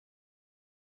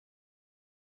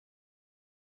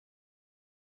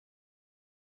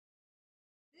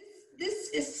this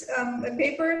is a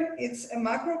paper, it's a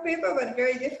macro paper, but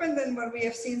very different than what we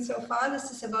have seen so far. This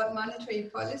is about monetary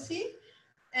policy.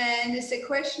 And it's a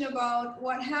question about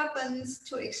what happens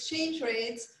to exchange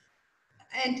rates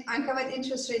and uncovered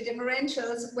interest rate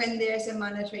differentials when there's a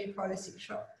monetary policy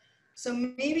shock. So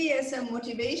maybe as a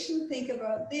motivation, think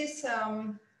about this.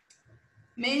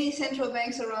 Many central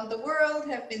banks around the world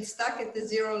have been stuck at the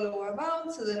zero lower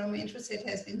bound, so the nominal interest rate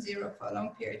has been zero for a long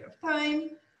period of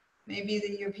time. Maybe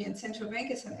the European Central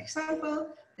Bank is an example.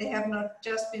 They have not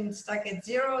just been stuck at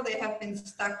zero, they have been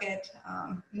stuck at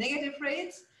negative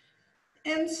rates.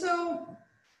 And so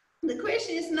the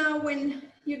question is now, when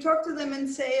you talk to them and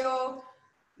say, oh,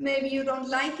 maybe you don't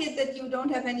like it that you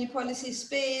don't have any policy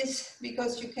space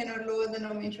because you cannot lower the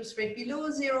nominal interest rate below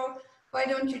zero, why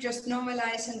don't you just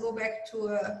normalize and go back to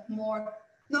a more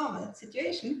normal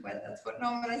situation? Well, that's what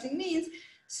normalizing means.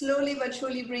 Slowly but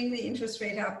surely bring the interest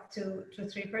rate up to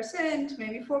 3%,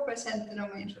 maybe 4%, the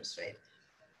nominal interest rate.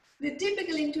 The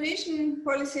typical intuition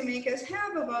policymakers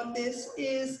have about this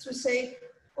is to say,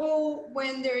 oh,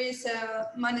 when there is a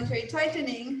monetary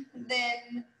tightening,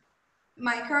 then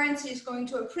my currency is going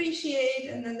to appreciate,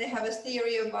 and then they have a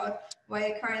theory about why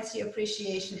a currency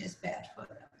appreciation is bad for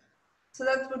them. So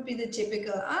that would be the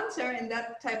typical answer, and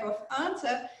that type of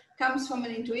answer comes from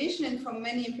an intuition and from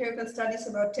many empirical studies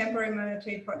about temporary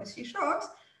monetary policy shocks,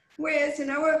 whereas in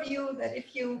our view that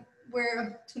if you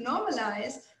were to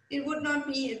normalize, it would not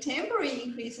be a temporary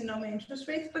increase in nominal interest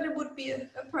rates, but it would be a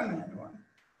permanent one.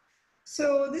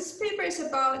 So this paper is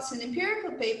about, it's an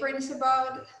empirical paper, and it's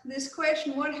about this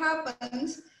question: what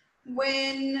happens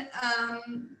when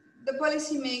the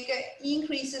policymaker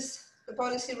increases the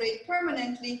policy rate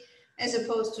permanently as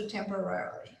opposed to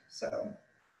temporarily? So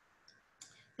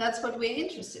that's what we're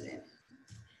interested in.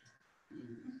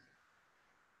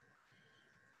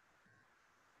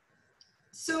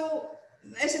 So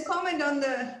as a comment on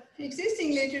the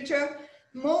existing literature,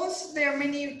 there are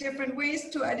many different ways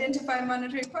to identify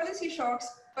monetary policy shocks,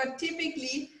 but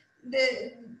typically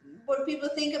what people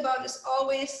think about is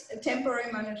always a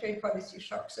temporary monetary policy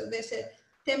shock. So there's a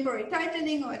temporary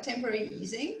tightening or a temporary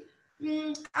easing.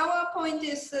 Our point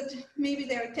is that maybe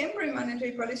there are temporary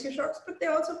monetary policy shocks, but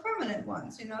there are also permanent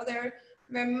ones. You know, there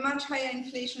were much higher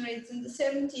inflation rates in the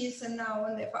 70s, and now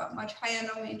when they've got much higher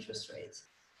nominal interest rates.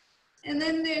 And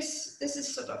then this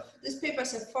paper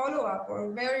is a follow-up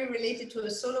or very related to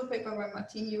a solo paper by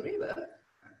Martin Uribe.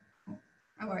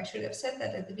 Oh, I should have said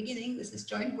that at the beginning. This is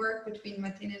joint work between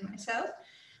Martin and myself.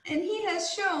 And he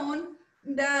has shown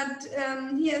that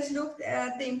he has looked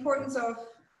at the importance of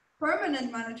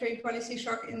permanent monetary policy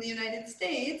shock in the United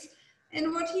States.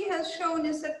 And what he has shown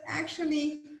is that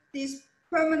actually these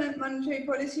permanent monetary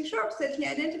policy shocks that he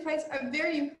identifies are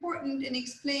very important in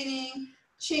explaining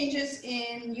changes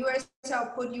in US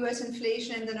output, US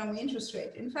inflation, and the nominal interest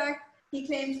rate. In fact, he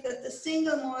claims that the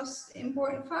single most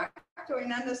important factor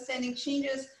in understanding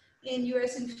changes in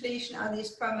US inflation are these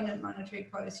permanent monetary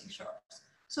policy shocks.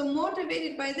 So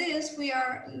motivated by this, we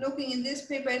are looking in this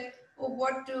paper at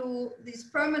what do these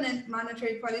permanent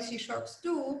monetary policy shocks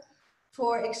do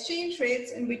for exchange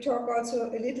rates, and we talk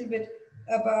also a little bit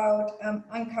about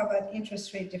uncovered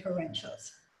interest rate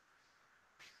differentials.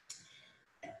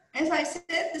 As I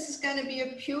said, this is going to be a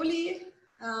purely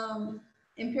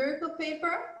empirical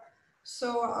paper,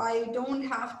 so I don't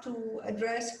have to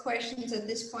address questions at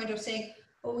this point of saying,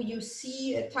 oh, you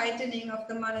see a tightening of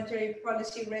the monetary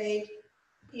policy rate.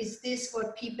 Is this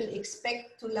what people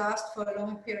expect to last for a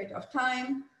long period of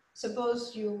time?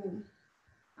 Suppose you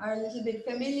are a little bit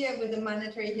familiar with the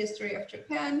monetary history of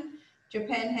Japan.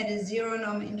 Japan had a zero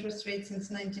nominal interest rate since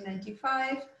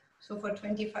 1995, so for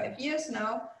 25 years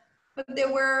now. But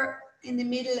there were in the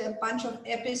middle a bunch of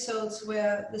episodes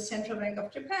where the Central Bank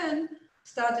of Japan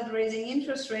started raising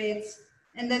interest rates,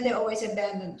 and then they always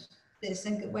abandoned this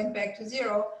and went back to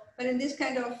zero. But in this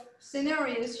kind of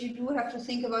scenarios, you do have to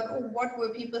think about, oh, what were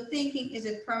people thinking? Is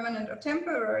it permanent or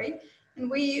temporary? And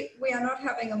we are not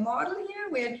having a model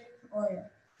here, or a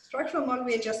structural model,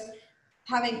 we're just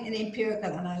having an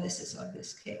empirical analysis of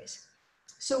this case.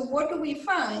 So what do we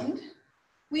find?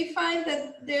 We find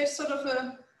that there's sort of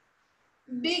a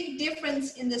big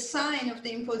difference in the sign of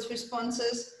the impulse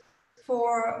responses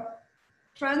for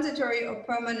transitory or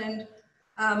permanent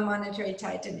monetary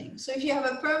tightening. So if you have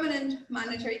a permanent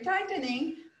monetary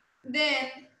tightening, then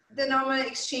the nominal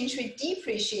exchange rate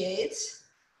depreciates.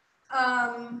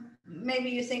 Maybe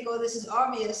you think, oh, this is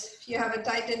obvious. If you have a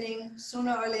tightening,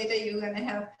 sooner or later, you're going to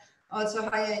have also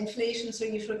higher inflation. So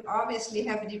you should obviously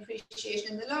have a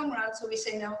depreciation in the long run. So we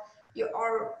say, no,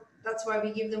 that's why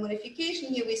we give the modification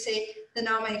here. We say the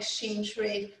nominal exchange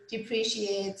rate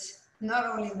depreciates not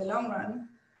only in the long run,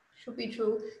 should be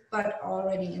true, but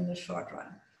already in the short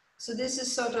run. So this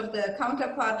is sort of the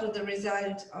counterpart to the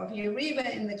result of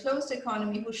Uribe in the closed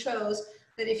economy, who shows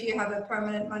that if you have a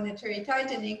permanent monetary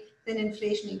tightening, then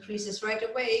inflation increases right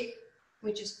away,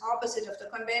 which is opposite of the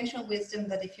conventional wisdom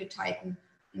that if you tighten,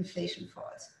 inflation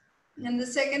falls. And the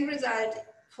second result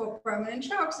for permanent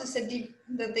shocks is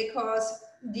that they cause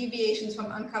deviations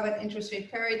from uncovered interest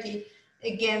rate parity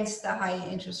against the high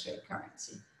interest rate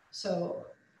currency. So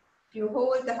if you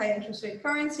hold the high interest rate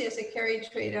currency as a carry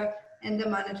trader and the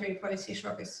monetary policy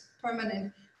shock is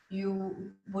permanent,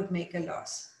 you would make a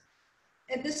loss.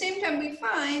 At the same time, we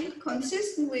find,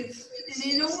 consistent with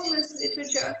an enormous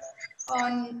literature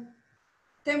on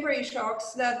temporary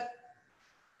shocks, that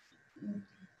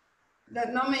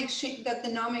the nominal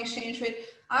exchange rate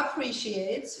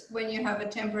appreciates when you have a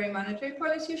temporary monetary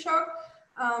policy shock.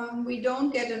 We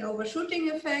don't get an overshooting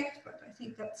effect, but I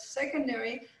think that's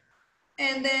secondary.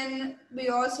 And then we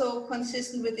also,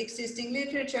 consistent with existing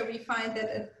literature, we find that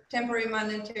a temporary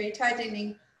monetary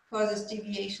tightening causes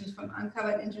deviations from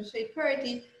uncovered interest rate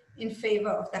parity in favor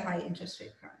of the high interest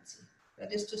rate currency.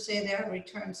 That is to say, there are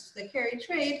returns to the carry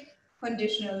trade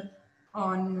conditional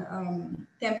on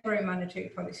temporary monetary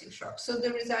policy shocks. So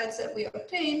the results that we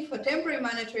obtain for temporary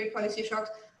monetary policy shocks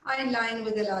are in line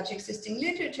with the large existing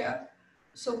literature.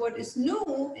 So what is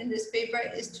new in this paper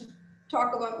is to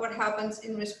talk about what happens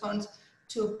in response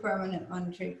to permanent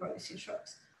monetary policy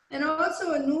shocks. And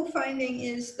also a new finding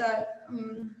is that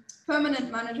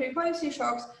permanent monetary policy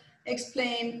shocks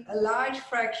explain a large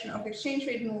fraction of exchange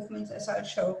rate movements, as I'll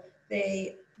show.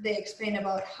 They explain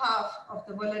about half of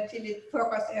the volatility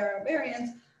forecast error variance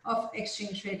of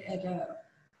exchange rate at a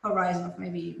horizon of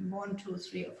maybe 1, 2,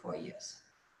 3, or 4 years.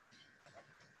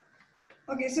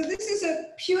 Okay, so this is a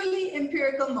purely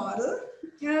empirical model.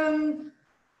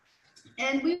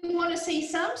 And we want to say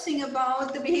something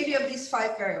about the behavior of these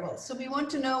 5 variables. So we want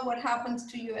to know what happens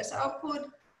to US output,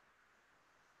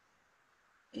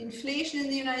 inflation in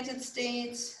the United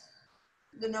States,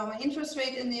 the normal interest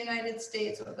rate in the United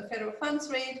States, or the federal funds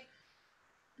rate.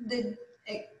 The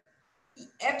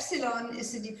epsilon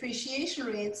is the depreciation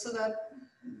rate, so that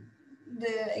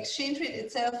the exchange rate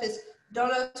itself is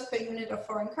dollars per unit of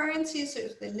foreign currency. So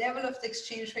if the level of the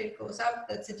exchange rate goes up,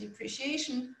 that's a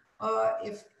depreciation, or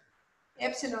if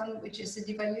epsilon, which is the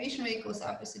devaluation rate, goes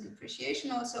up, is a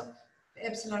depreciation also. If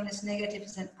epsilon is negative,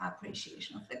 is an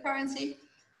appreciation of the currency.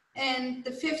 And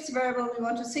the 5th variable we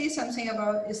want to say something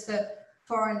about is the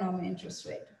foreign normal interest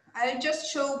rate. I'll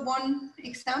just show one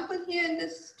example here in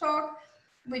this talk,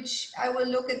 which I will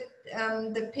look at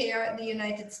the pair, the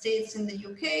United States and the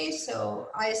UK. So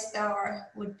I star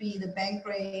would be the bank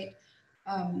rate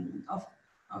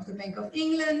of the Bank of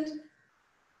England.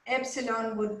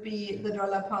 Epsilon would be the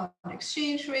dollar-pound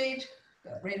exchange rate,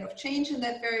 the rate of change in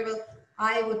that variable.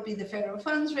 I would be the federal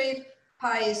funds rate.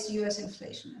 Pi is US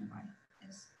inflation, and Y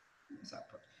is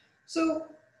output. So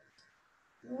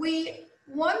we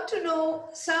want to know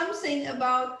something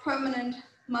about permanent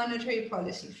monetary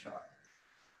policy shock.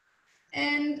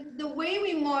 And the way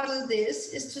we model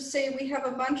this is to say we have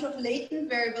a bunch of latent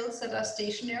variables that are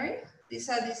stationary. These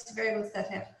are these variables that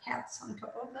have hats on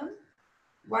top of them.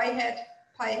 Y hat,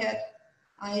 pi hat,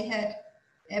 I hat,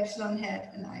 epsilon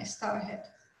hat, and I star hat.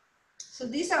 So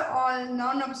these are all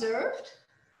non-observed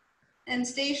and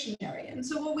stationary. And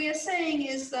so what we are saying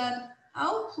is that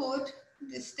output,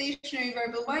 the stationary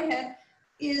variable Y hat,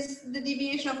 is the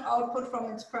deviation of output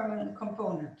from its permanent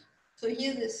component. So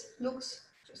here this looks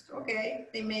just okay.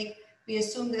 We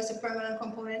assume there's a permanent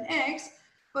component X,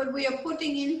 but we are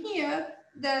putting in here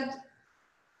that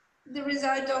the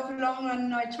result of long run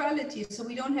neutrality. So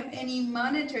we don't have any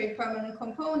monetary permanent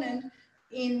component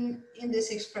in this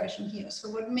expression here. So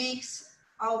what makes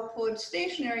output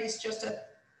stationary is just a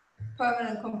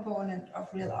permanent component of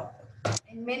real output.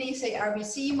 In many, say,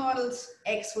 RBC models,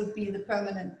 X would be the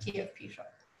permanent TFP shock.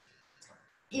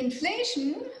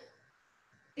 Inflation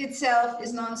itself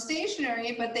is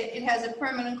non-stationary, but it has a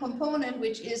permanent component,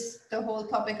 which is the whole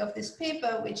topic of this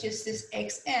paper, which is this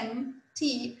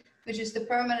XMT, which is the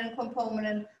permanent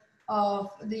component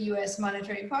of the US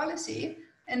monetary policy.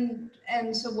 And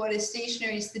so what is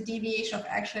stationary is the deviation of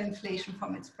actual inflation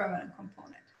from its permanent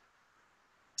component.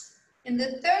 In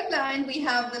the 3rd line, we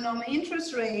have the normal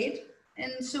interest rate.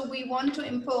 And so we want to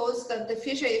impose that the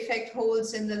Fisher effect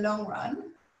holds in the long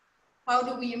run. How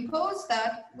do we impose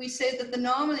that? We say that the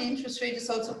normal interest rate is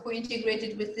also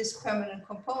co-integrated with this permanent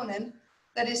component.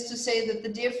 That is to say that the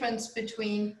difference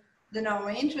between the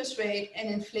normal interest rate and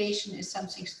inflation is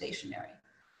something stationary.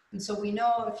 And so we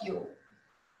know if you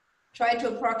try to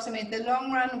approximate the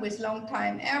long run with long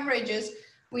time averages,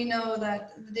 we know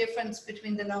that the difference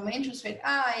between the normal interest rate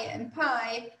I and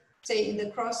pi, say in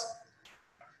the cross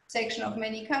section of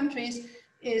many countries,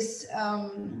 is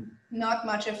not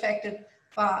much affected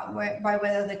by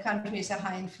whether the country is a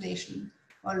high inflation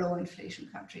or low inflation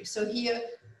country. So here,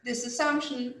 this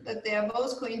assumption that they are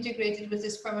both co-integrated with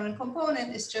this permanent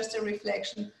component is just a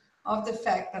reflection of the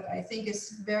fact that I think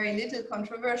is very little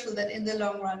controversial, that in the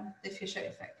long run, the Fisher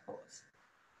effect holds.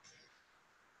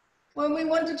 When we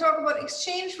want to talk about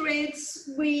exchange rates,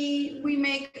 we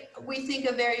think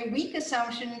a very weak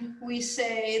assumption. We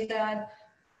say that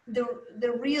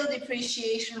the real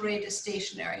depreciation rate is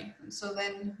stationary. And so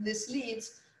then this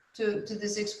leads to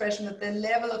this expression that the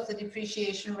level of the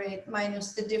depreciation rate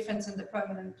minus the difference in the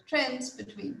permanent trends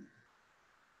between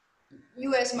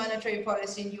US monetary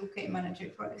policy and UK monetary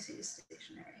policy is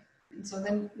stationary. And so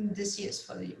then this year is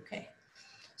for the UK.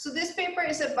 So this paper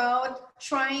is about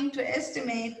trying to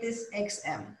estimate this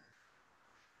XM.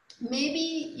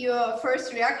 Maybe your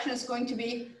first reaction is going to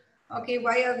be, okay,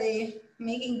 why are they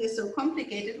making this so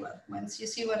complicated? Well, once you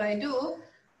see what I do,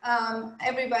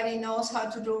 everybody knows how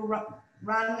to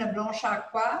run a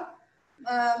Blanchard-Poix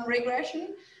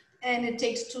regression, and it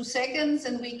takes 2 seconds,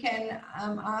 and we can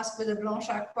ask with a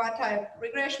Blanchard-Poix type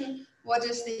regression, what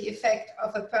is the effect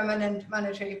of a permanent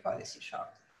monetary policy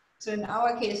shock? So in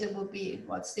our case, it will be,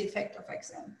 what's the effect of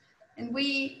XM? And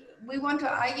we want to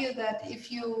argue that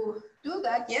if you do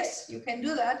that, yes, you can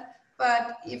do that,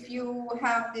 but if you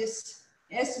have this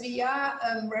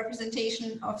SVR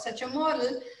representation of such a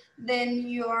model, then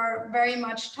you are very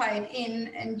much tied in,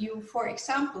 and you, for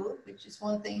example, which is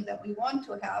one thing that we want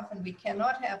to have and we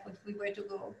cannot have if we were to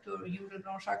go to a usual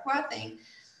Blanchard-Poix thing,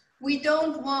 we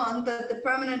don't want that the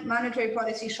permanent monetary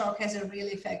policy shock has a real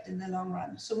effect in the long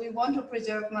run. So we want to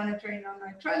preserve monetary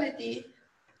neutrality,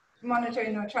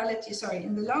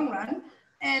 in the long run.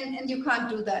 And you can't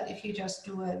do that if you just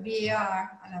do a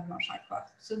VAR and a Blanchard-Poix.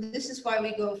 So this is why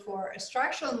we go for a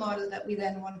structural model that we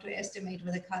then want to estimate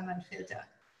with a Kalman filter.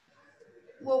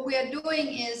 What we are doing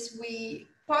is we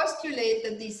postulate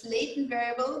that these latent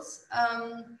variables,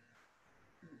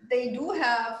 they do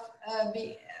have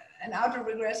an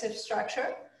autoregressive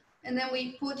structure. And then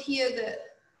we put here the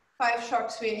 5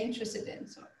 shocks we are interested in.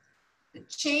 So the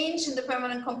change in the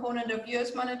permanent component of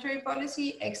US monetary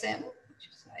policy, XM, which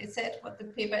is, I said, what the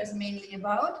paper is mainly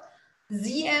about.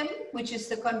 ZM, which is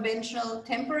the conventional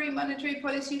temporary monetary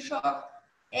policy shock.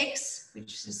 X,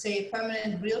 which is to say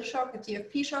permanent real shock, a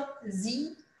TFP shock.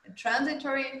 Z, a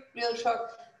transitory real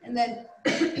shock. And then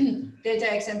delta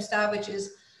XM star, which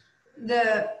is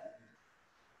the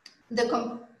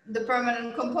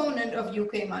permanent component of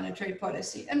UK monetary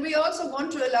policy. And we also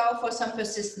want to allow for some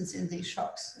persistence in these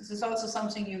shocks. This is also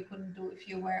something you couldn't do if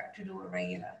you were to do a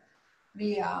regular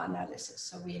VR analysis.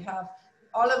 So we have,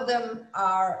 all of them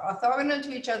are orthogonal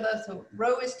to each other. So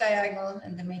rho is diagonal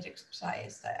and the matrix psi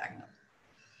is diagonal.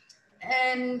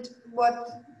 And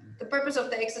what the purpose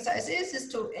of the exercise is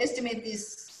to estimate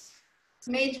these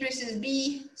matrices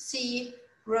B, C,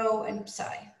 rho, and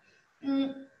psi.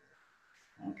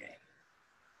 Okay.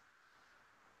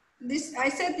 I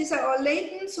said these are all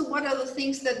latent, so what are the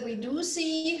things that we do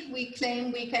see? We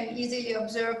claim we can easily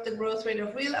observe the growth rate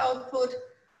of real output.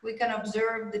 We can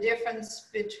observe the difference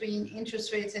between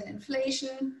interest rates and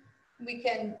inflation. We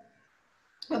can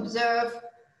observe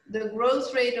the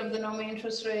growth rate of the nominal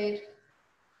interest rate,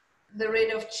 the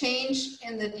rate of change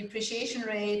in the depreciation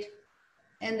rate,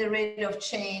 and the rate of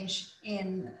change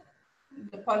in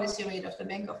the policy rate of the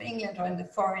Bank of England or in the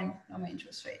foreign nominal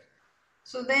interest rate.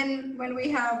 So then when we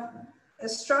have a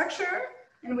structure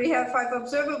and we have 5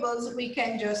 observables, we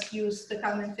can just use the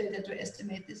Kalman filter to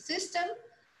estimate the system.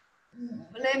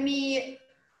 Let me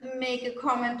make a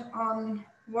comment on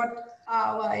what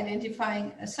are our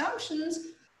identifying assumptions.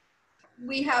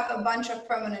 We have a bunch of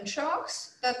permanent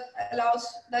shocks that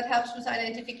helps with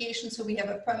identification. So we have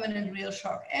a permanent real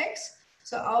shock X.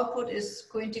 So output is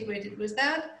co-integrated with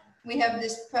that. We have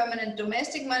this permanent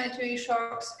domestic monetary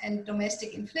shocks and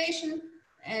domestic inflation,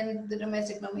 and the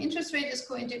domestic nominal interest rate is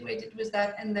co-integrated with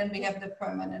that. And then we have the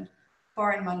permanent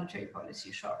foreign monetary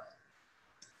policy shock.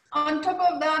 On top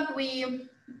of that,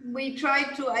 we try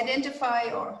to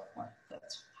identify, or well,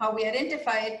 that's how we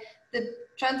identified the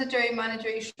transitory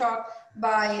monetary shock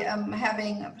by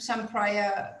having some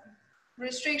prior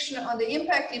restriction on the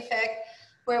impact effect,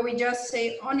 where we just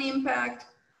say on impact.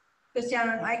 Christiane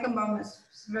and Eichenbaum is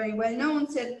very well known,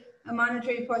 said a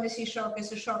monetary policy shock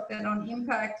is a shock that on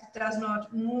impact does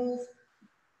not move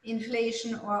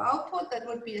inflation or output. That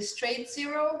would be a straight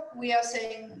 0. We are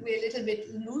saying we're a little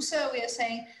bit looser. We are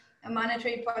saying a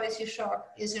monetary policy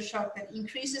shock is a shock that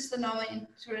increases the nominal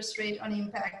interest rate on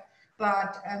impact,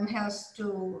 but has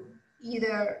to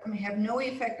either have no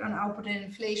effect on output and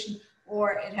inflation, or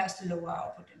it has to lower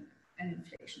output and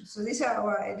inflation. So these are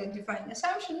our identifying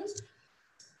assumptions.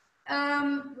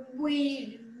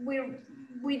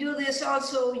 We do this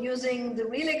also using the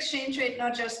real exchange rate,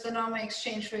 not just the nominal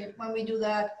exchange rate. When we do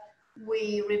that,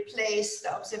 we replace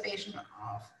the observation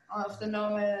of the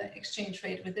nominal exchange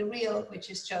rate with the real,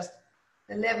 which is just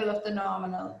the level of the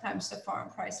nominal times the foreign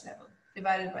price level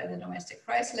divided by the domestic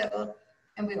price level.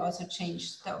 And we also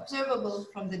change the observable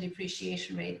from the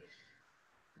depreciation rate,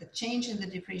 the change in the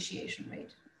depreciation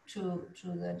rate to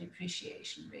the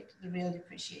depreciation rate, the real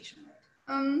depreciation rate.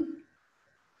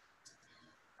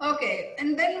 Okay,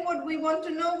 and then what we want to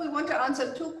know, we want to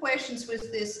answer two questions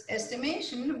with this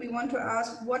estimation. We want to ask,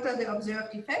 what are the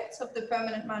observed effects of the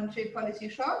permanent monetary policy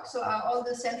shock? So are all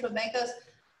the central bankers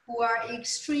who are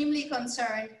extremely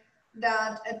concerned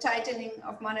that a tightening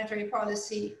of monetary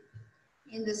policy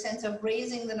in the sense of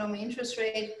raising the nominal interest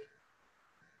rate,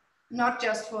 not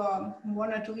just for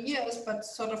 1 or 2 years, but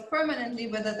sort of permanently,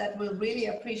 whether that will really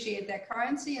appreciate their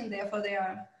currency and therefore they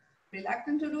are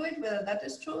reluctant to do it, whether that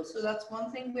is true. So that's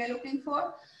one thing we're looking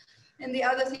for. And the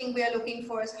other thing we are looking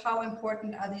for is how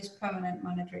important are these permanent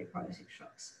monetary policy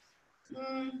shocks.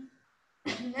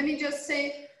 Let me just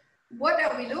say, what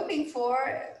are we looking for?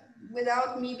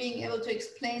 Without me being able to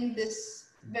explain this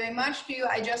very much to you,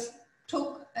 I just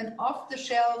took an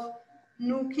off-the-shelf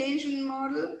new Keynesian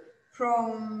model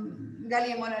from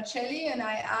Galli and Monticelli, and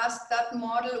I asked that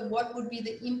model what would be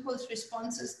the impulse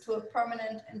responses to a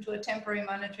permanent and to a temporary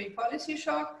monetary policy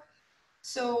shock.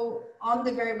 So on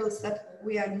the variables that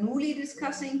we are newly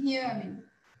discussing here, I mean,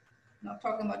 not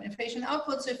talking about inflation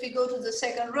output. So if you go to the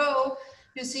second row,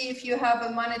 you see if you have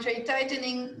a monetary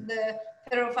tightening, the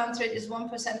federal funds rate is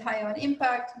 1% higher on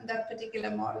impact. In that particular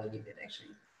model, you get actually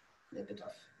a little bit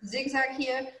of zigzag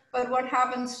here, but what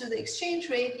happens to the exchange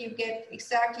rate? You get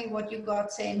exactly what you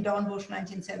got, say, in Dornbusch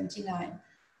 1979.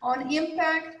 On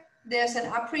impact, there's an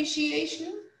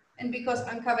appreciation, and because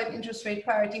uncovered interest rate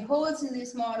parity holds in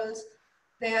these models,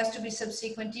 there has to be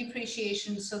subsequent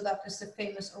depreciation, so that is the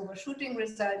famous overshooting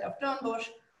result of Dornbusch.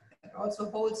 It also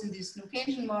holds in these new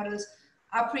Keynesian models,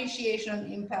 appreciation on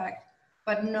impact,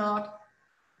 but not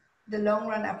the long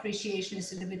run appreciation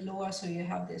is a little bit lower, so you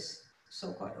have this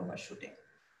so-called overshooting.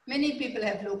 Many people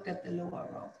have looked at the lower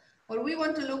row. What we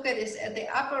want to look at is at the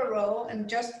upper row, and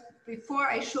just before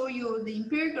I show you the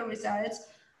empirical results,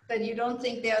 that you don't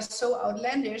think they are so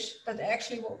outlandish, but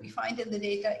actually what we find in the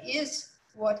data is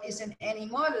what is in any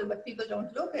model, but people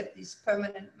don't look at these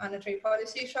permanent monetary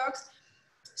policy shocks.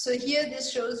 So here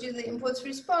this shows you the impulse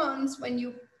response when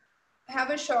you have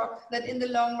a shock that in the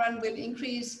long run will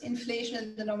increase inflation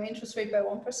and the nominal interest rate by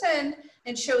 1%.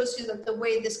 It shows you that the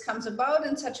way this comes about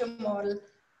in such a model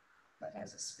that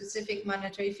has a specific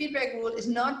monetary feedback rule is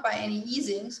not by any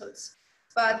easing,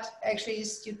 but actually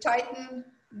is you tighten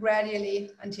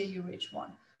gradually until you reach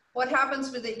 1. What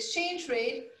happens with the exchange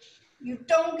rate? You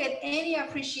don't get any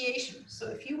appreciation. So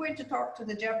if you were to talk to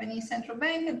the Japanese central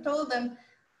bank and told them,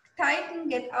 tighten,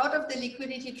 get out of the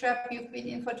liquidity trap you've been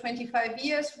in for 25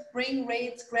 years, bring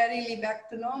rates gradually back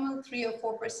to normal, 3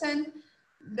 or 4%.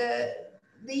 The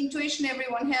intuition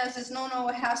everyone has is no,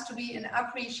 it has to be an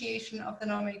appreciation of the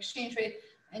nominal exchange rate.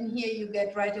 And here you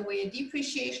get right away a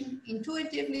depreciation.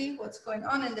 Intuitively, what's going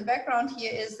on in the background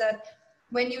here is that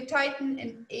when you tighten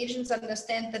and agents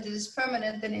understand that it is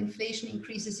permanent, then inflation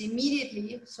increases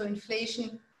immediately. So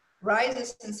inflation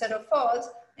rises instead of falls,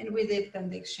 and with it, then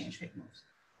the exchange rate moves.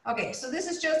 Okay, so this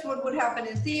is just what would happen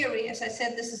in theory. As I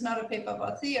said, this is not a paper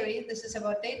about theory, this is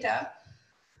about data.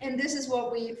 And this is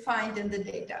what we find in the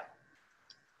data.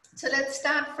 So let's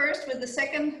start first with the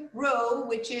second row,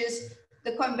 which is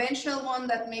the conventional one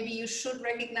that maybe you should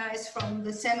recognize from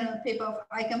the seminal paper of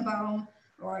Eichenbaum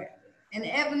and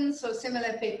Evans, so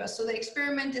similar papers. So the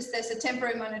experiment is there's a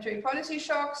temporary monetary policy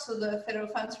shock, so the federal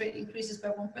funds rate increases by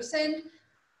 1%.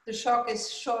 The shock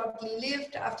is shortly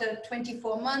lived. After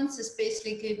 24 months, it's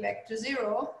basically back to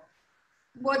 0.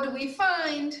 What do we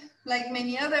find? Like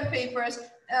many other papers,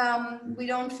 we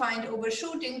don't find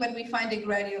overshooting, but we find a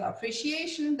gradual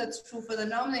appreciation. That's true for the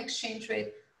nominal exchange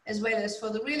rate as well as for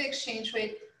the real exchange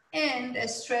rate. And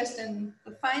as stressed in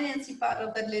the financing part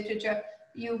of that literature,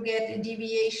 you get a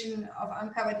deviation of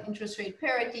uncovered interest rate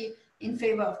parity in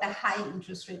favor of the high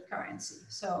interest rate currency.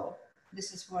 So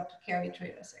this is what carry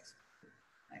traders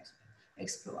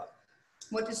explore.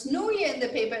 What is new here in the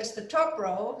paper is the top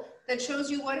row that shows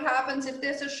you what happens if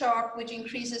there's a shock which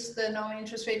increases the nominal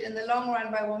interest rate in the long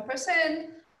run by 1%.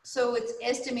 So it's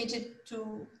estimated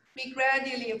to be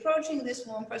gradually approaching this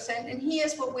 1%. And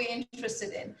here's what we're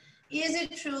interested in. is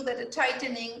it true that a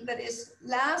tightening that is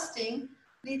lasting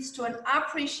leads to an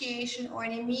appreciation or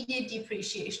an immediate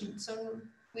depreciation? So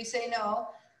we say no.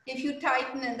 If you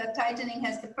tighten and that tightening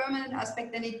has the permanent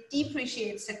aspect, then it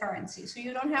depreciates the currency. So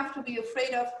you don't have to be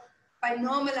afraid of, by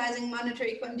normalizing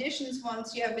monetary conditions,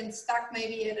 once you have been stuck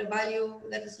maybe at a value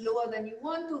that is lower than you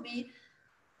want to be,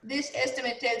 this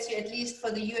estimate tells you, at least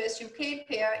for the US-UK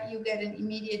pair, you get an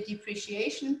immediate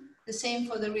depreciation. The same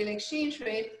for the real exchange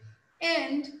rate.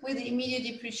 And with the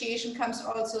immediate depreciation comes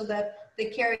also that the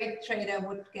carry trader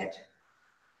would get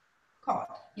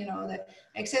caught. You know, the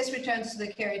excess returns to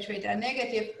the carry trade are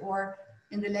negative, or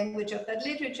in the language of that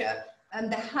literature,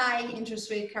 the high interest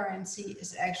rate currency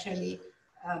is actually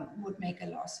would make a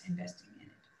loss investing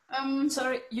in it.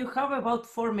 Sorry, you have about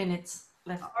 4 minutes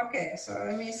left. Okay, so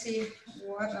let me see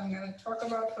what I'm going to talk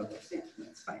about for this. Yeah,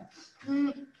 that's fine.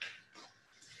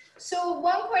 So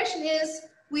one question is,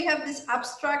 we have this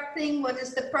abstract thing, what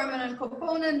is the permanent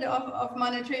component of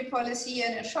monetary policy,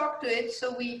 and a shock to it.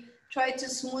 So we try to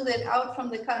smooth it out from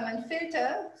the Kalman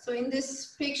filter. So in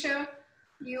this picture,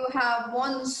 you have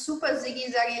one super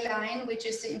ziggy-zaggy line, which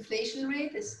is the inflation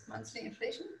rate, is monthly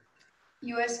inflation,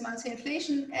 US monthly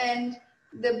inflation, and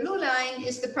the blue line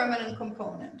is the permanent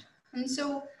component. And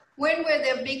so when were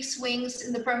there big swings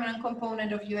in the permanent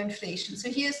component of your inflation? So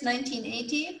here's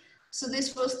 1980. So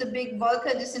this was the big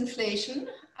Volcker disinflation.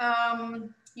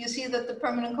 You see that the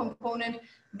permanent component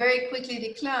very quickly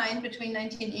declined between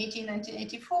 1980 and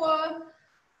 1984.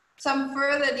 Some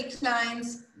further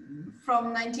declines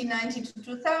from 1990 to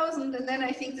 2000. And then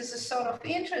I think this is sort of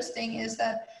interesting, is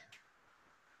that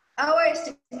our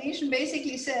estimation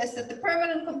basically says that the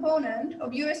permanent component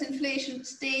of US inflation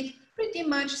stayed pretty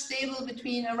much stable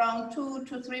between around 2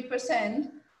 to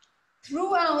 3%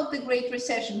 throughout the Great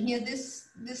Recession. Here, this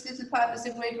little part is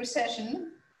the Great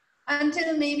Recession,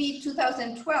 until maybe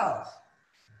 2012.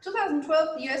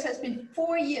 2012, the US has been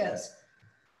 4 years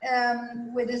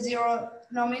with a zero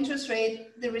normal interest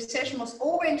rate. The recession was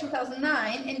over in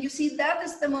 2009, and you see that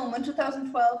is the moment,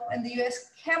 2012, when the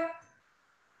US kept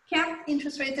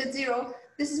interest rates at zero.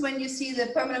 This is when you see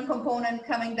the permanent component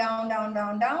coming down, down,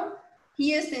 down, down.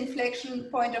 Here's the inflection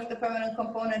point of the permanent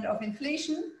component of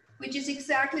inflation, which is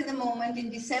exactly the moment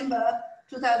in December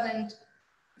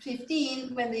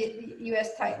 2015 when the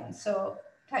US tightened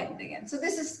again. So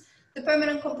this is the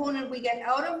permanent component we get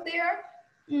out of there.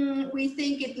 We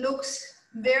think it looks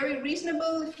very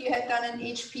reasonable. If you had done an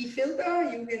HP filter,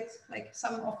 you get like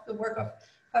some of the work of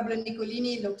Pablo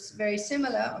Nicolini looks very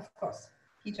similar. Of course,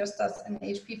 he just does an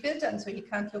HP filter, and so he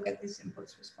can't look at these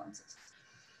impulse responses.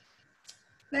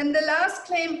 Then the last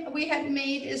claim we had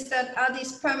made is that, are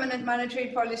these permanent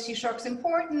monetary policy shocks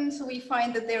important? So we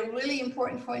find that they're really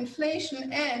important for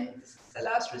inflation, and this is the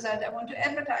last result I want to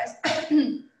advertise.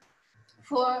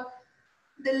 For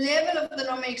the level of the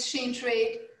nominal exchange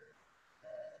rate,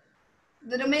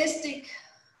 the domestic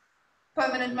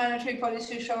permanent monetary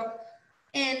policy shock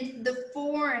and the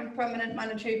foreign permanent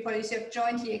monetary policy shock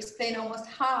jointly explain almost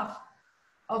half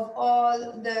of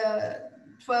all the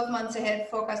 12 months ahead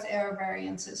forecast error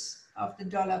variances of the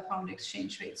dollar-pound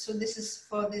exchange rate. So this is,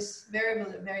 for this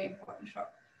variable, a very important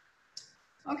shock.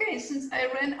 Okay, since I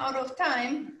ran out of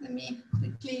time, let me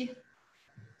quickly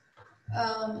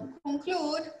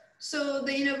conclude. So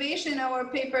the innovation in our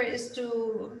paper is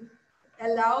to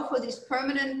allow for this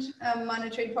permanent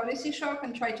monetary policy shock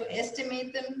and try to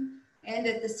estimate them, and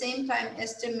at the same time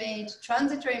estimate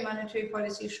transitory monetary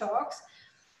policy shocks.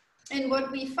 And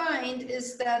what we find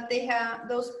is that they have,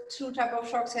 those two types of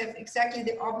shocks have exactly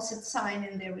the opposite sign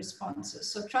in their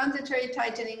responses. So transitory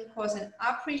tightening cause an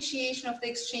appreciation of the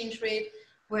exchange rate,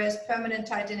 whereas permanent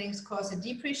tightenings cause a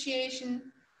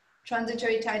depreciation.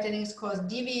 Transitory tightenings cause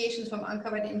deviations from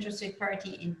uncovered interest rate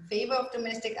parity in favor of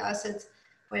domestic assets,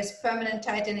 whereas permanent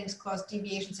tightenings cause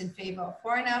deviations in favor of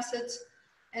foreign assets.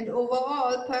 And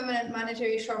overall, permanent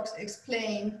monetary shocks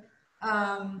explain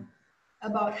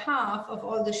about half of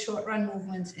all the short-run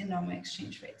movements in nominal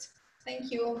exchange rates.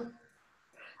 Thank you.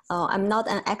 I'm not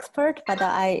an expert, but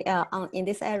in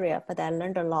this area, but I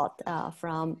learned a lot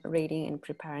from reading and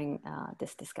preparing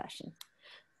this discussion.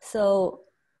 So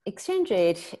exchange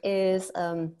rate is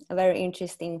a very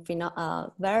interesting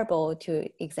variable to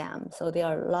examine. So there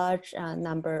are a large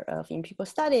number of empirical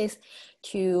studies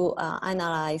to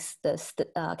analyze the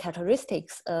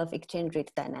characteristics of exchange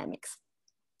rate dynamics.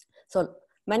 So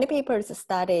many papers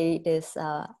study this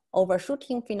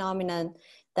overshooting phenomenon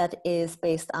that is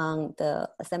based on the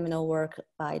seminal work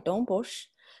by Dornbusch.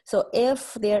 So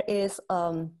if there is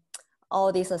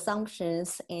all these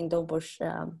assumptions in Dornbusch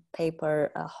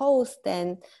paper holds,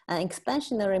 then an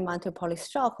expansionary monetary policy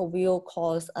shock will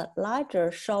cause a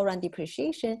larger short-run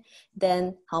depreciation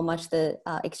than how much the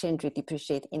exchange rate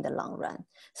depreciate in the long run.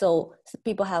 So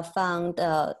people have found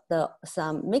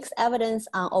some mixed evidence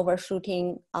on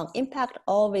overshooting on impact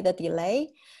or with a delay.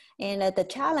 And the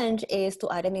challenge is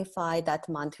to identify that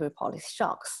monetary policy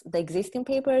shocks. The existing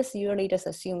papers usually just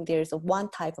assume there's one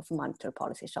type of monetary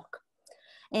policy shock.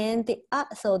 And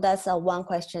so that's one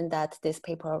question that this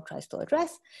paper tries to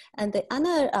address. And the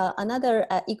another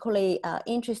equally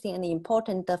interesting and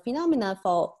important phenomenon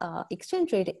for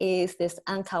exchange rate is this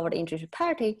uncovered interest rate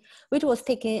parity, which was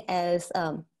taken as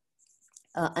an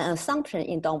assumption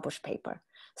in Dornbusch paper.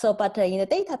 So, but in the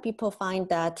data, people find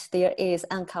that there is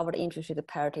uncovered interest rate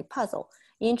parity puzzle.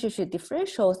 Interest rate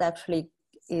differentials actually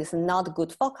is not a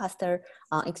good forecaster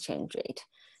on exchange rate.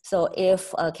 So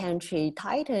if a country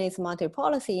tightens its monetary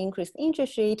policy, increase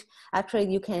interest rate,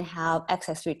 actually you can have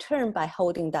excess return by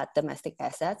holding that domestic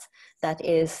assets that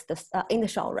is in the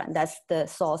short run. That's the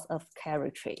source of carry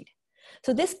trade.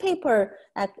 So this paper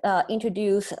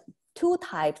introduced two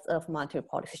types of monetary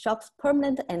policy shocks,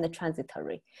 permanent and the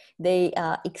transitory. They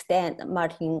extend,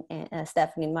 Martin and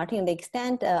Stephanie and Martin, they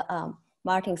extend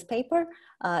Martin's paper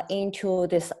into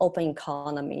this open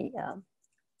economy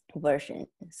version.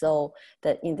 So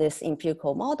in this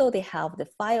empirical model, they have the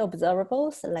 5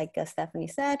 observables, like Stephanie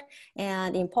said,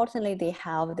 and importantly, they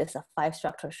have this 5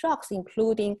 structural shocks,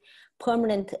 including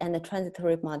permanent and the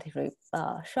transitory monetary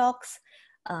shocks,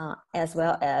 as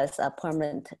well as a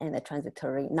permanent and a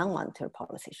transitory non-monetary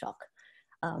policy shock.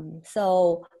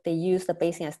 So they use the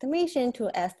Bayesian estimation to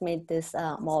estimate this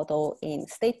model in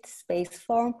state space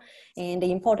form. And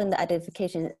the important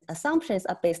identification assumptions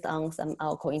are based on some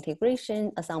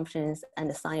co-integration assumptions and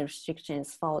the sign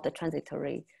restrictions for the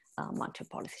transitory monetary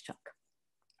policy shock.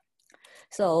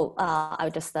 So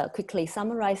I'll just quickly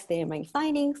summarize their main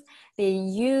findings. They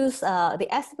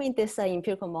estimate this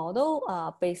empirical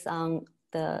model based on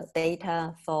the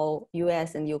data for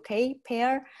US and UK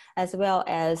pair, as well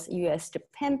as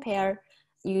US-Japan pair,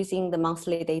 using the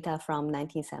monthly data from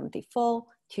 1974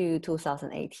 to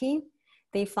 2018.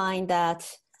 They find that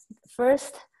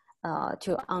first,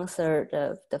 to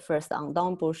answer the first on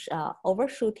Dornbusch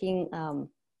overshooting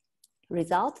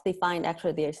result, they find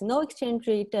actually there's no exchange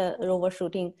rate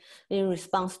overshooting in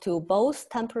response to both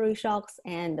temporary shocks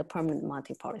and the permanent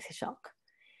monetary policy shock.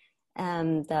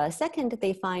 And second,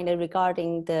 they find that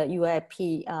regarding the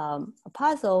UIP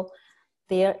puzzle,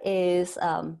 there is,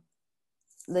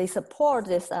 they support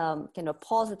this kind of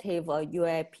positive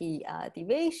UIP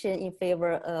deviation in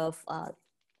favor of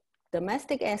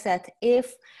domestic asset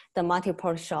if the monetary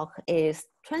policy shock is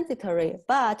transitory,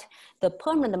 but the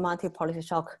permanent monetary policy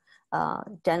shock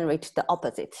generates the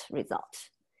opposite result.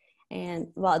 And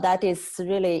well, that is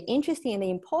really interesting and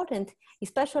important,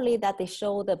 especially that they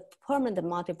show the permanent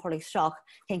monetary policy shock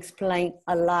can explain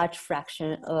a large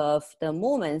fraction of the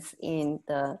movements in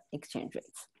the exchange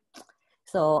rates.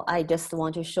 So I just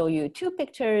want to show you 2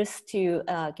 pictures to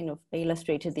kind of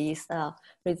illustrate these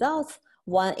results.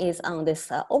 One is on this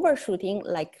overshooting,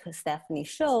 like Stephanie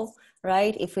showed,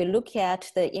 right? If we look at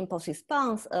the impulse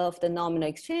response of the nominal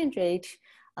exchange rate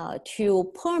to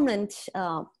permanent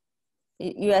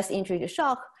US interest rate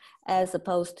shock, as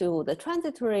opposed to the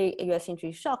transitory US interest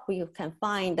rate shock, we can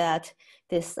find that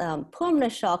this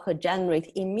permanent shock generates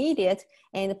immediate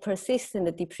and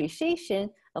persistent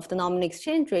depreciation of the nominal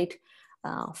exchange rate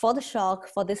for the shock,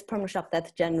 for this permanent shock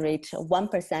that generates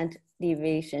 1%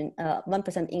 deviation,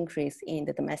 1% increase in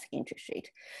the domestic interest rate.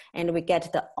 And we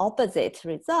get the opposite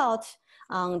result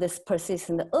on this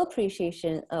persistent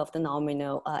appreciation of the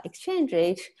nominal exchange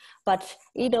rate, but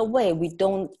either way, we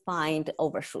don't find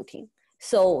overshooting.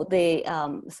 So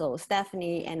so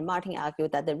Stephanie and Martin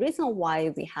argued that the reason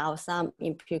why we have some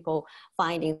empirical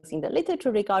findings in the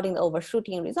literature regarding the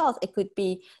overshooting results, it could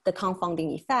be the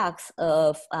confounding effects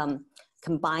of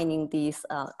combining these,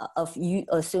 of you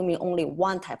assuming only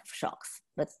one type of shocks,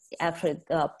 but actually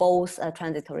both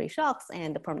transitory shocks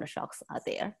and the permanent shocks are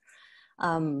there.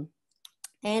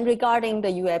 And regarding the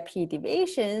UIP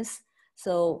deviations,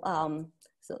 so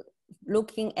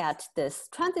looking at this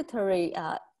transitory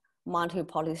monetary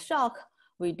policy shock,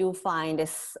 we do find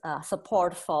this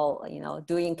support for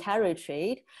doing carry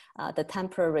trade. The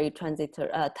temporary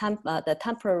the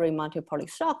temporary monetary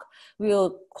policy shock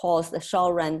will cause the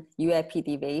short run UIP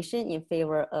deviation in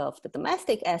favor of the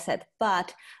domestic asset,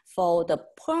 but for the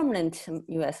permanent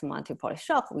US monetary policy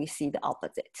shock, we see the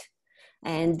opposite.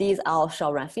 And these are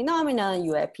short run phenomena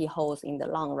UIP holds in the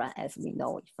long run, as we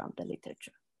know it from the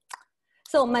literature.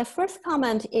 So my first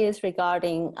comment is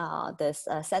regarding this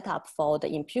setup for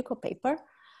the empirical paper.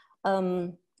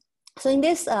 So in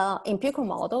this empirical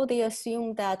model, they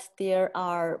assume that there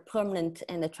are permanent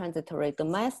and transitory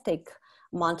domestic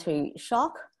monetary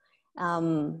shock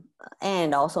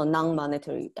and also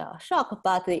non-monetary shock,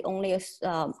 but they only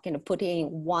kind of put in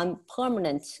one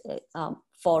permanent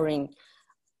foreign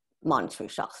monetary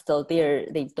shock. So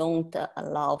they don't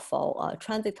allow for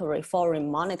transitory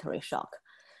foreign monetary shock.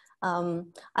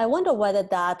 I wonder whether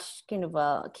that kind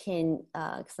of can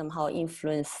somehow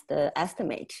influence the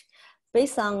estimate.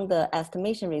 Based on the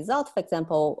estimation result, for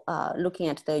example, looking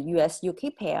at the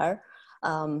US-UK pair,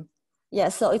 yeah,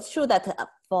 so it's true that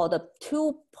for the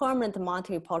two permanent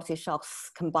monetary policy shocks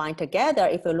combined together,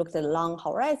 if you look at the long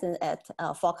horizon at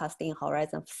forecasting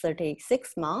horizon of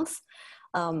 36 months,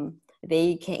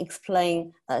 they can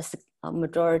explain a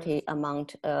majority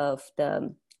amount of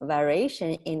the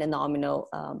variation in the nominal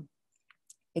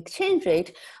exchange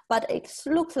rate, but it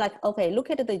looks like, okay, look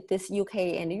at this UK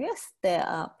and US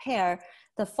pair,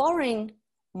 the foreign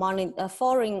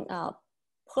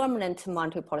permanent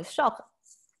monetary policy shock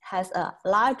has a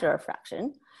larger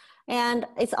fraction. And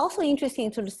it's also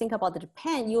interesting to think about the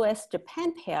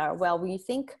US-Japan pair, where we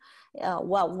think,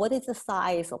 well, what is the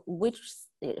size of which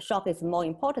shock is more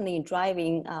important in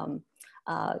driving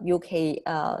UK,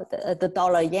 the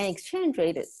dollar-yen exchange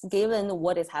rate, given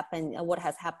what has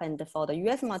happened for the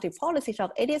US monetary policy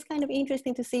shock. It is kind of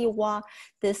interesting to see why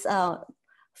this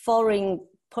foreign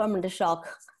permanent shock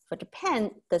for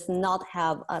Japan does not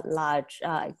have a large,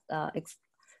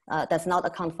 does not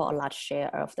account for a large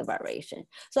share of the variation.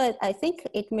 So I think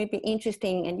it may be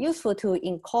interesting and useful to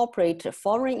incorporate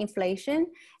foreign inflation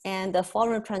and the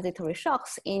foreign transitory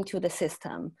shocks into the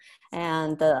system.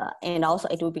 And also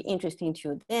it will be interesting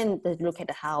to then look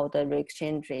at how the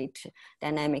exchange rate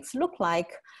dynamics look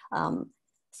like.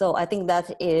 So I think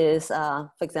that is,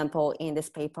 for example, in this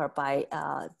paper by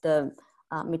the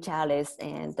Michalis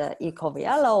and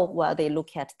Ecoviello, where they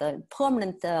look at the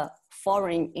permanent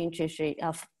foreign interest rate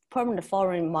of permanent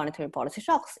foreign monetary policy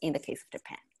shocks in the case of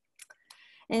Japan.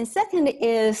 And second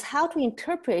is how to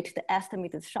interpret the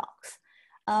estimated shocks.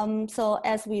 So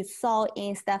as we saw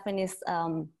in Stephanie's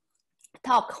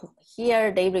talk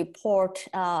here, they report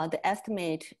the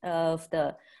estimate of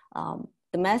the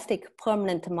domestic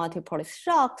permanent monetary policy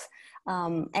shocks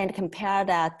and compare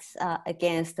that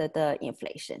against the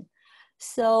inflation.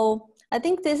 So I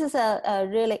think this is a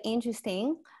really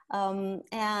interesting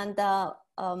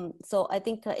so I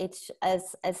think it's,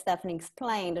 as Stephanie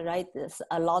explained, right,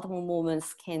 a lot of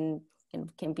movements can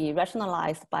be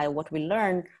rationalized by what we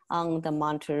learned on the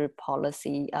monetary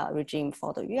policy regime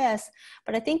for the US.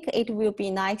 But I think it will be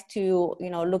nice to,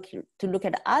 look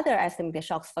at other estimated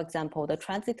shocks, for example, the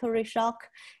transitory shock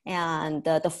and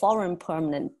the foreign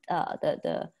permanent,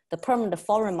 the permanent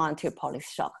foreign monetary policy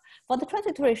shock. For the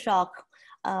transitory shock,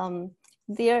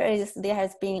 there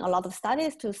has been a lot of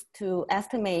studies to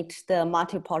estimate the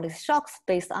monetary policy shocks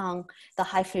based on the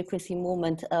high frequency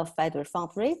movement of federal fund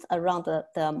rates around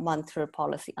the monetary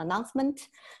policy announcement.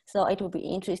 So it will be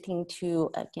interesting to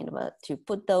to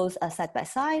put those side by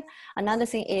side. Another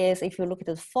thing is, if you look at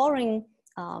the foreign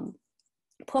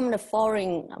permanent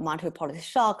foreign monetary policy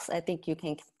shocks, I think you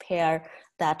can compare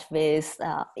that with,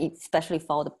 especially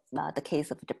for the case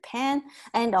of Japan,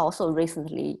 and also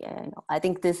recently, I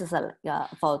think this is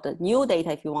for the new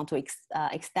data, if you want to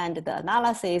extend the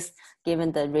analysis,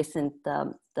 given the recent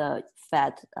the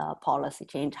Fed policy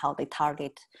change, how they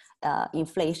target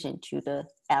inflation to the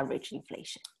average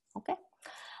inflation, okay?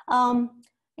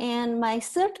 And my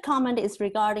third comment is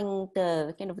regarding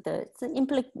the the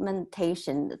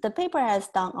implementation. The paper has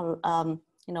done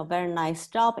a very nice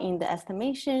job in the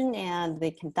estimation, and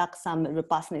they conduct some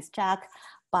robustness check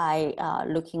by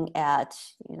looking at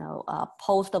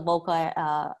post the Volcker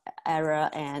era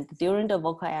and during the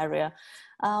Volcker era.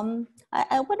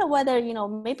 I wonder whether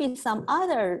maybe some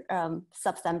other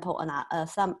subsample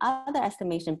some other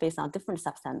estimation based on different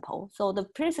subsample. So the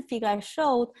previous figure I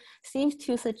showed seems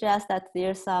to suggest that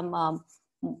there's some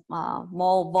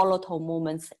more volatile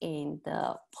movements in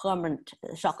the permanent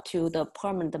shock to the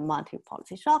permanent monetary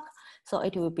policy shock. So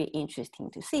it will be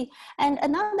interesting to see. And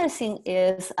another thing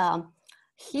is,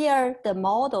 here, the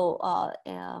model,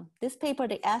 this paper,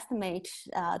 they estimate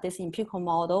this empirical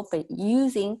model by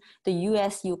using the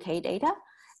US-UK data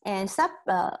and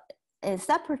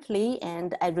separately,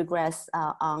 and I regress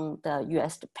on the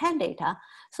US-Japan data.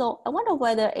 So I wonder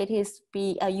whether it is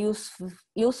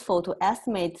useful to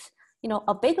estimate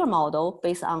a bigger model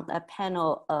based on a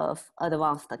panel of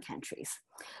advanced countries.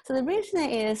 So the reason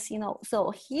is,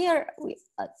 so here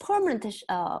permanent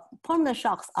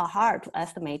shocks are hard to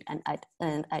estimate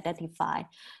and identify.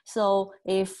 So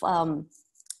if,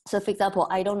 so for example,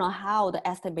 I don't know how the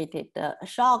estimated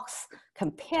shocks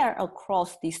compare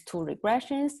across these two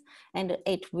regressions, and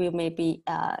it will maybe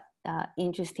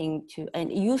interesting to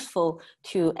and useful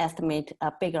to estimate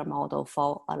a bigger model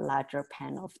for a larger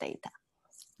panel of data.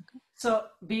 So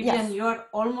Vivian, yes. you are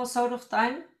almost out of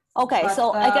time. Okay, but,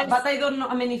 so I guess. But I don't know.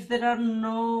 I mean, if there are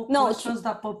no questions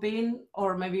that pop in,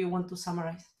 or maybe you want to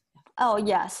summarize. Oh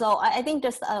yeah, so I think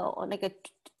just like a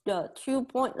 2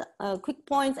 quick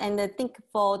points, and I think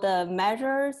for the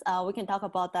measures, we can talk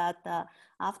about that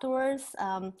afterwards.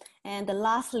 And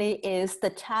lastly is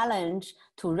the challenge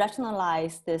to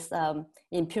rationalize this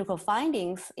empirical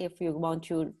findings if you want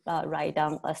to write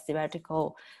down a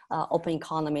theoretical open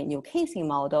economy new casing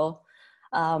model.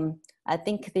 I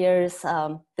think there's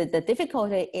the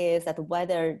difficulty is that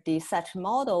whether these such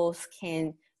models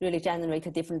can really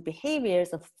generate different behaviors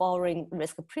of foreign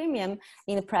risk premium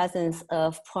in the presence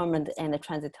of permanent and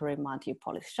transitory monetary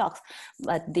policy shocks.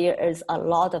 But there is a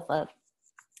lot of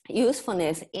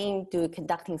usefulness into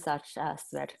conducting such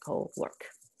theoretical work.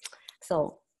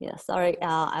 So yeah, sorry,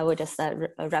 I will just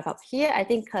wrap up here. I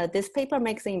think this paper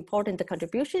makes an important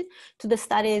contribution to the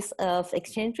studies of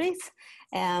exchange rates,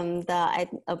 and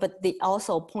but it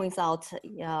also points out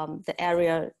the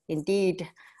area indeed.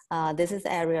 This is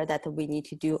the area that we need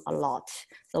to do a lot.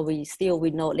 So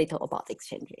we know little about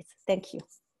exchange rates. Thank you.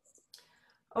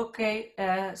 Okay,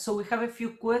 so we have a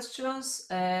few questions.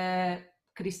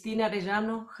 Cristina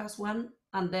Arellano has one,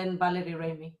 and then Valerie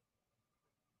Ramey.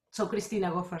 So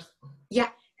Cristina, go first. Yeah,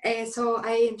 so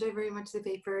I enjoy very much the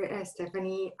paper,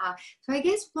 Stephanie. So I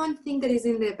guess one thing that is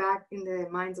in the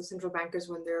minds of central bankers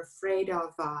when they're afraid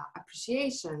of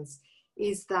appreciations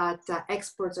is that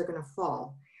exports are going to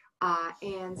fall.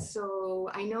 And so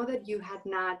I know that you had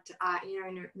not,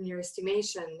 in your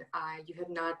estimation, you had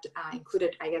not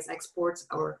included, I guess, exports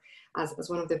or as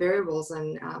one of the variables.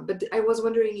 And but I was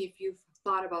wondering if you've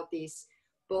thought about these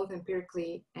both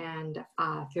empirically and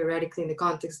theoretically in the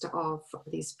context of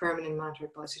these permanent monetary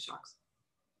policy shocks.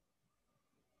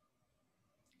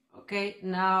 Okay,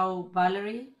 now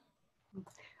Valerie.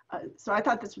 So I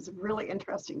thought this was a really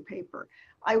interesting paper.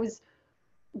 I was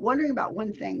wondering about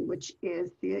one thing, which is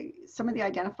some of the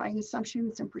identifying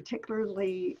assumptions, and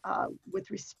particularly with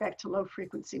respect to low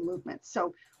frequency movements.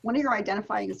 So one of your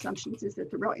identifying assumptions is that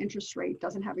the real interest rate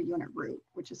doesn't have a unit root,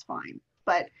 which is fine.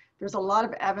 But there's a lot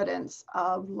of evidence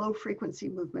of low frequency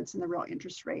movements in the real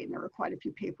interest rate. And there are quite a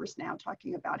few papers now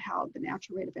talking about how the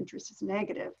natural rate of interest is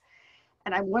negative.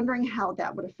 And I'm wondering how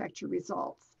that would affect your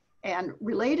results. And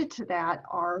related to that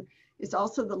is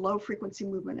also the low frequency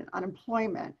movement in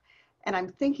unemployment. And I'm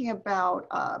thinking about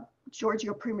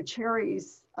Giorgio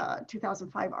Primacheri's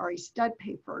 2005 RE Stud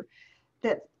paper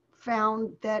that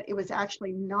found that it was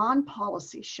actually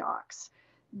non-policy shocks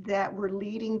that were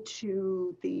leading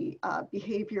to the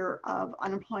behavior of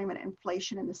unemployment and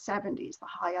inflation in the 70s, the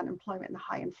high unemployment and the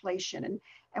high inflation.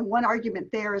 And one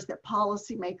argument there is that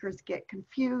policymakers get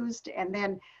confused, and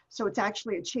then so it's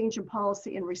actually a change in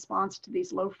policy in response to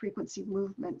these low frequency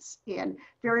movements in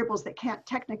variables that can't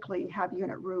technically have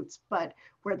unit roots, but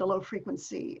where the low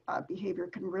frequency behavior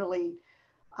can really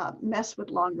mess with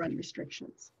long run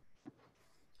restrictions.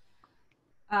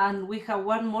 And we have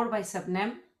one more by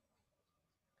Sabnem.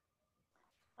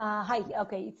 Hi,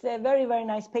 okay, it's a very, very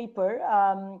nice paper.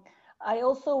 I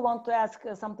also want to ask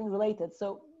something related.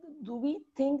 So do we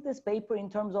think this paper in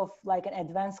terms of like an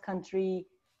advanced country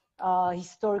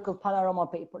historical panorama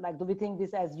paper? Like, do we think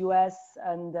this as US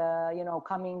and,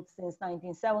 coming since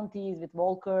 1970s with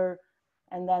Volcker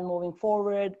and then moving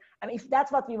forward? I mean, if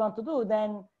that's what we want to do,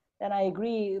 then I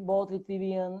agree both with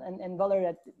Vivian and Valerie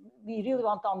that we really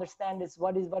want to understand this,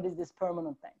 what is this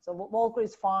permanent thing? So Volcker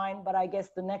is fine, but I guess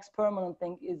the next permanent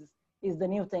thing is the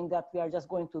new thing that we are just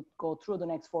going to go through the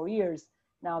next 4 years.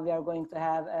 Now we are going to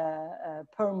have a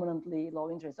permanently low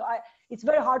interest. So it's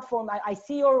very hard for me. I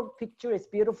see your picture, it's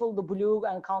beautiful, the blue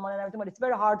and Kalman and everything, but it's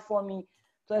very hard for me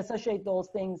to associate those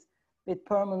things with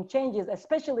permanent changes,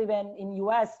 especially when in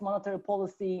US monetary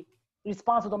policy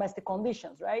responds to domestic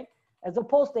conditions, right? As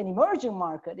opposed to an emerging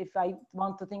market, if I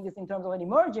want to think this in terms of an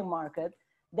emerging market,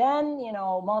 then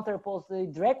monetary policy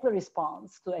directly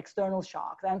responds to external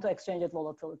shocks and to exchange rate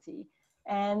volatility.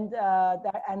 And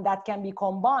that can be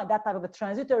combined, that type of a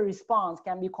transitory response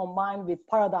can be combined with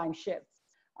paradigm shifts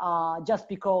just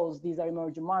because these are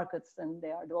emerging markets and they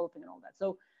are developing and all that.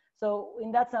 So So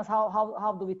in that sense,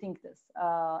 how do we think this?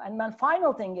 And my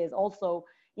final thing is also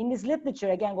in this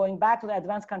literature, again, going back to the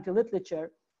advanced country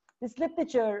literature, this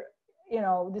literature, you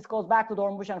know, this goes back to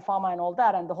Dornbush and Fama and all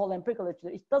that, and the whole empirical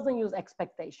literature, it doesn't use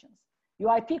expectations.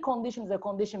 UIP condition is a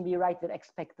condition we write with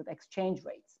expected exchange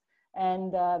rates.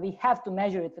 And we have to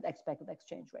measure it with expected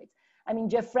exchange rates. I mean,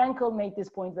 Jeff Frankel made this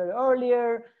point very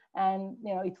earlier, and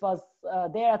you know, it was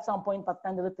there at some point, but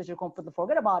then the literature completely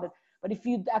forgot about it. But if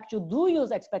you actually do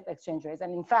use expected exchange rates,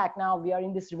 and in fact, now we are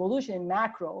in this revolution in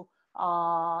macro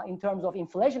in terms of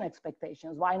inflation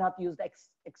expectations, why not use the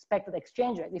expected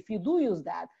exchange rate? If you do use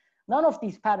that, none of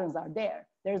these patterns are there.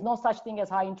 There's no such thing as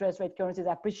high interest rate currencies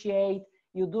appreciate.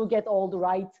 You do get all the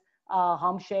right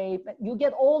hum shape. You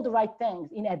get all the right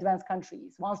things in advanced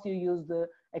countries once you use the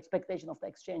expectation of the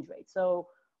exchange rate. So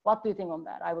what do you think on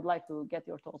that? I would like to get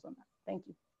your thoughts on that. Thank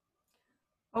you.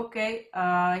 Okay,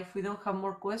 if we don't have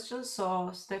more questions,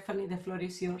 so Stephanie, the floor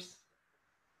is yours.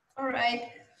 All right.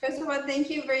 First of all, thank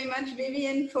you very much,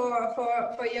 Vivian, for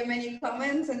your many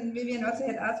comments. And Vivian also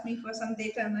had asked me for some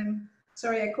data, and I'm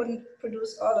sorry I couldn't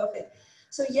produce all of it.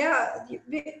 So yeah,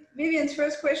 Vivian's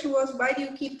first question was, why do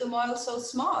you keep the model so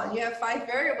small? You have 5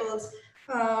 variables.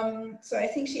 So I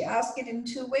think she asked it in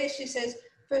 2 ways. She says,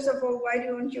 first of all, why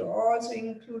don't you also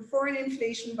include foreign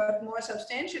inflation, but more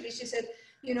substantially? She said,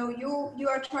 you know, you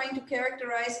are trying to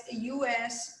characterize a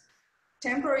US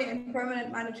temporary and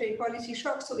permanent monetary policy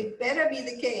shock. So it better be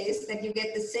the case that you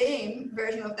get the same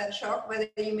version of that shock, whether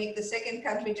you make the second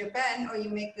country Japan or you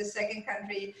make the second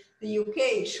country the UK.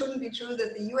 It shouldn't be true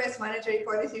that the US monetary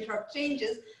policy shock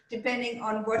changes depending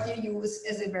on what you use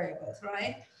as a variables,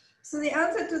 right? So the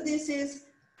answer to this is,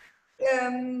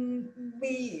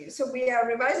 we are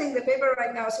revising the paper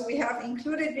right now. So we have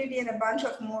included, Vivian, a bunch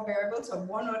of more variables, or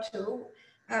 1 or 2,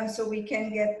 so we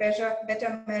can get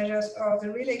better measures of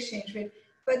the real exchange rate.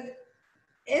 But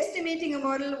estimating a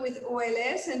model with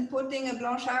OLS and putting a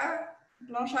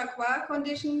Blanchard-Croix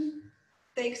condition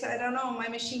takes, I don't know, on my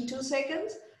machine 2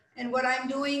 seconds. And what I'm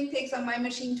doing takes on my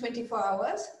machine 24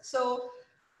 hours. So,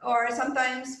 or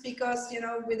sometimes because, you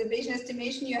know, with a Bayesian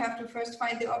estimation, you have to first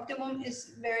find the optimum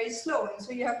is very slow. And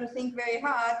so you have to think very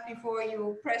hard before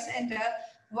you press enter,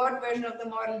 what version of the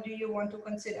model do you want to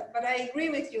consider? But I agree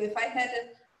with you. If I had a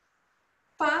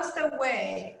faster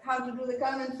way how to do the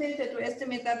Kalman filter to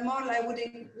estimate that model, I would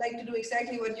like to do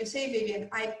exactly what you say, Vivian.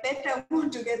 I bet I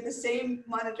want to get the same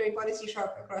monetary policy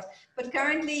shock across. But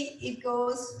currently it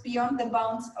goes beyond the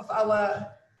bounds of our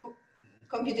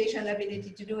computational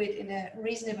ability to do it in a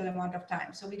reasonable amount of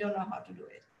time. So we don't know how to do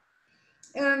it.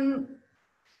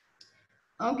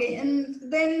 Okay,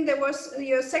 and then there was,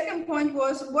 your second point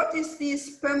was, what is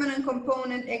this permanent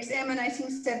component XM? And I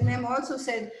think Stepnem also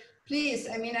said, please,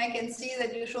 I mean, I can see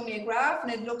that you show me a graph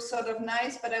and it looks sort of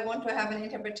nice, but I want to have an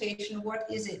interpretation. What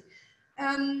is it?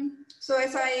 So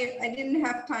as I didn't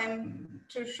have time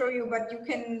to show you, but you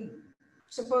can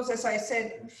suppose, as I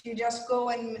said, if you just go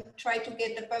and try to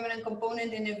get the permanent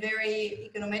component in a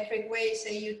very econometric way,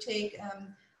 say you take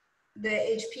the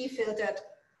HP filtered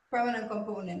permanent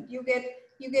component, you get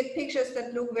pictures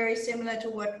that look very similar to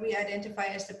what we identify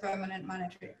as the permanent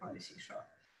monetary policy shock.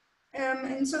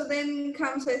 And so then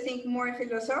comes, I think, more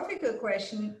philosophical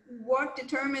question, what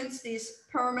determines this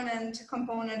permanent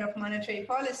component of monetary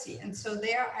policy? And so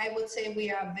there I would say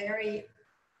we are very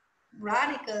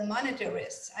radical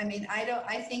monetarists. I mean,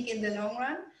 I think in the long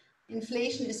run,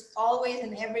 inflation is always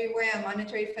and everywhere a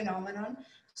monetary phenomenon.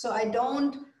 So I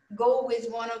don't go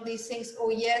with one of these things, oh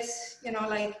yes, you know,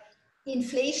 like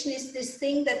inflation is this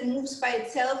thing that moves by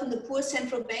itself and the poor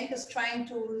central bank is trying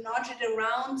to nudge it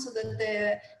around so that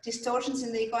the distortions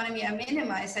in the economy are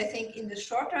minimized. I think in the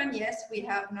short run, yes, we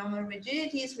have normal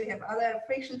rigidities, we have other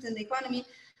frictions in the economy,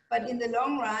 but in the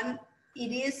long run,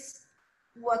 it is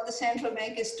what the central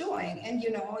bank is doing. And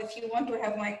you know, if you want to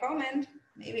have my comment,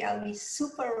 maybe I'll be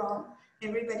super wrong.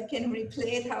 Everybody can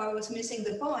replay it how I was missing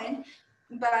the point.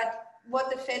 But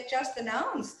what the Fed just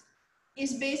announced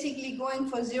is basically going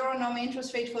for 0 normal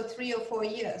interest rate for 3 or 4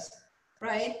 years,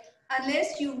 right?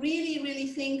 Unless you really, really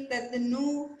think that the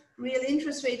new real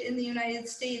interest rate in the United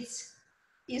States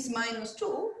is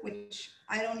 -2, which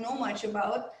I don't know much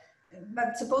about,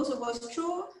 but suppose it was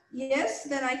true, yes,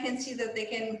 then I can see that they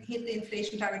can hit the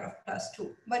inflation target of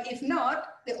 +2. But if not,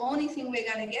 the only thing we're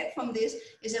going to get from this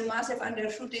is a massive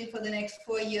undershooting for the next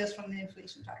 4 years from the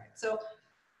inflation target. So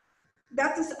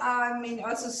that is, I mean,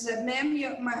 also said, ma'am,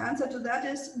 my answer to that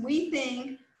is, we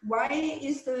think,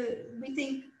 we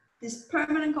think this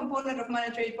permanent component of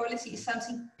monetary policy is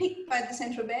something picked by the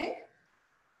central bank.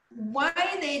 Why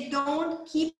they don't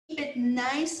keep it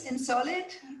nice and solid,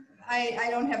 I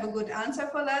don't have a good answer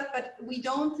for that, but we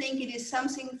don't think it is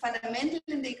something fundamental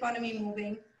in the economy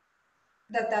moving,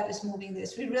 that is moving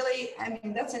this. We really, I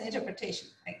mean, that's an interpretation.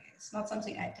 It's not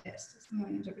something I test, it's more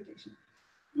an interpretation.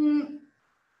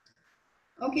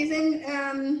 Okay,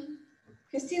 then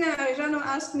Cristina Arellano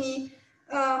asked me,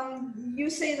 you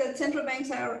say that central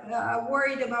banks are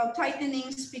worried about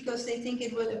tightenings because they think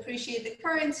it will appreciate the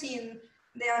currency, and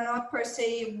they are not per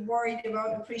se worried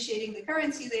about appreciating the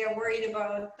currency. They are worried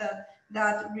about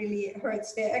that really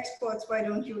hurts their exports. Why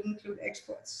don't you include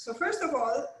exports? So first of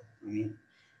all, I mean,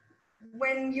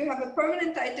 when you have a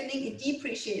permanent tightening, it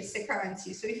depreciates the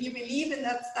currency. So if you believe in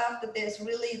that stuff, that there's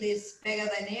really this beggar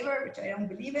thy neighbor, which I don't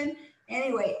believe in,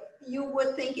 anyway, you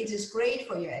would think it is great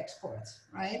for your exports,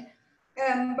 right?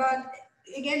 But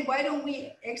again, why don't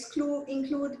we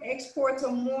include exports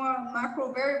or more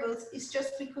macro variables? It's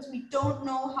just because we don't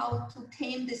know how to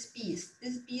tame this beast.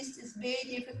 This beast is very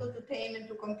difficult to tame and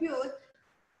to compute.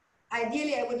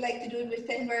 Ideally, I would like to do it with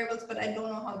 10 variables, but I don't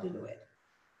know how to do it.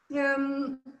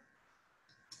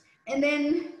 And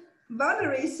then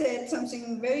Valerie said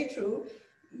something very true.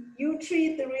 You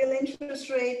treat the real interest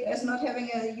rate as not having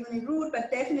a unit root, but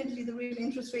definitely the real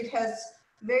interest rate has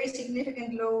very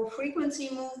significant low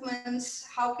frequency movements.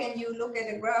 How can you look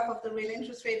at a graph of the real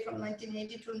interest rate from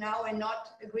 1980 to now and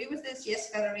not agree with this?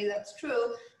 Yes, Valerie, that's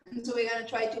true. And so we're going to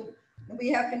try to, we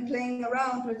have been playing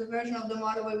around with the version of the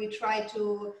model where we try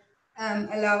to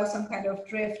allow some kind of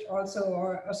drift also,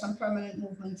 or some permanent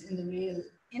movements in the real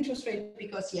interest rate,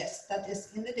 because yes, that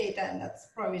is in the data, and that's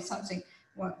probably something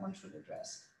one should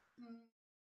address.